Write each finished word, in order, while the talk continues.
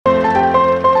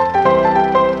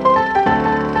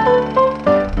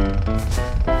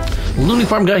Family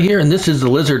Farm Guy here, and this is the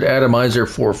Lizard Atomizer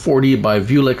 440 by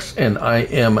VuleX and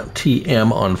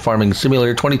IMTM on Farming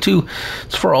Simulator 22.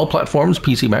 It's for all platforms,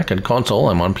 PC, Mac, and console.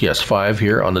 I'm on PS5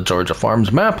 here on the Georgia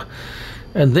Farms map.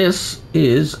 And this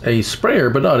is a sprayer,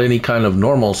 but not any kind of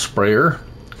normal sprayer.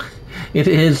 It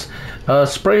is a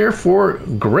sprayer for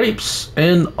grapes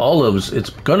and olives.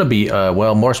 It's going to be,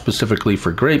 well, more specifically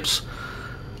for grapes,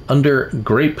 under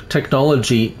Grape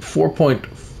Technology 4.65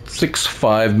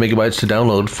 megabytes to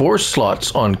download. 4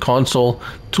 slots on console.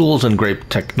 Tools and Grape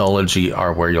Technology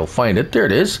are where you'll find it. There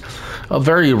it is. A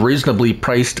very reasonably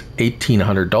priced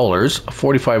 $1,800.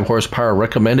 45 horsepower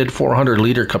recommended, 400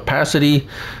 liter capacity,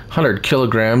 100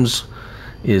 kilograms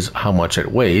is how much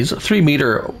it weighs. 3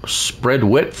 meter spread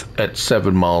width at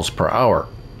 7 miles per hour.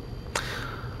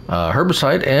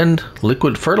 Herbicide and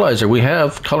liquid fertilizer. We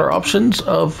have color options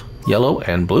of yellow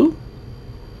and blue.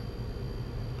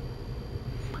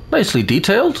 Nicely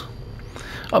detailed.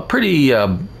 A pretty,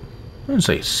 I'd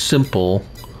say, simple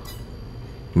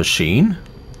machine.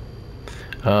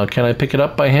 Can I pick it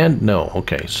up by hand? No.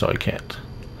 Okay, so I can't.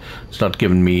 It's not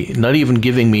giving me, not even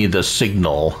giving me the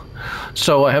signal.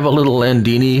 So I have a little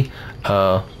Landini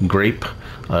grape,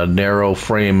 narrow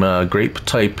frame grape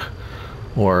type,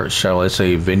 or shall I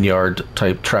say vineyard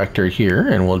type tractor here,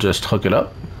 and we'll just hook it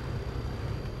up.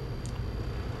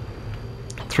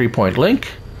 3-point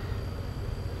link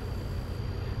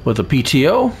with a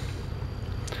PTO.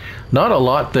 Not a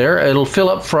lot there. It'll fill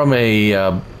up from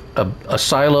a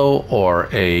silo or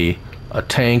a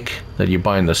tank that you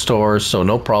buy in the store, so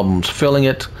no problems filling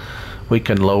it. We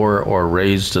can lower or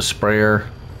raise the sprayer.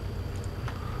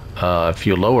 If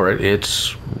you lower it,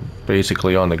 it's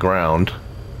basically on the ground.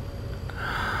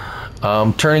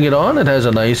 Turning it on, it has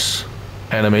a nice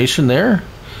animation there,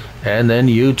 and then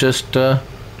you just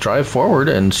drive forward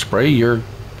and spray your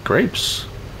grapes.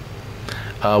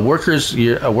 A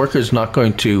worker's not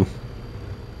going to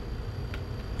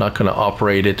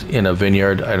operate it in a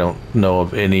vineyard. I don't know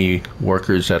of any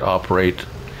workers that operate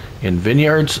in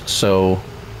vineyards, so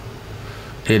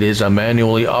it is a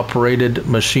manually operated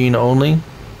machine only.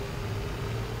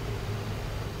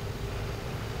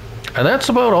 And that's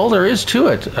about all there is to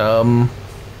it.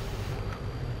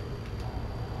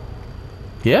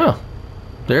 Yeah,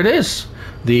 there it is.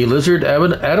 The Lizard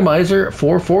Atomizer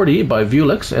 440 by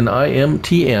VuleX and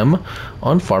IMTM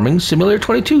on Farming Simulator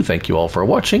 22. Thank you all for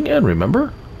watching, and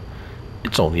remember,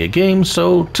 it's only a game,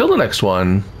 so till the next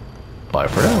one, bye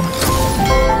for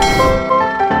now.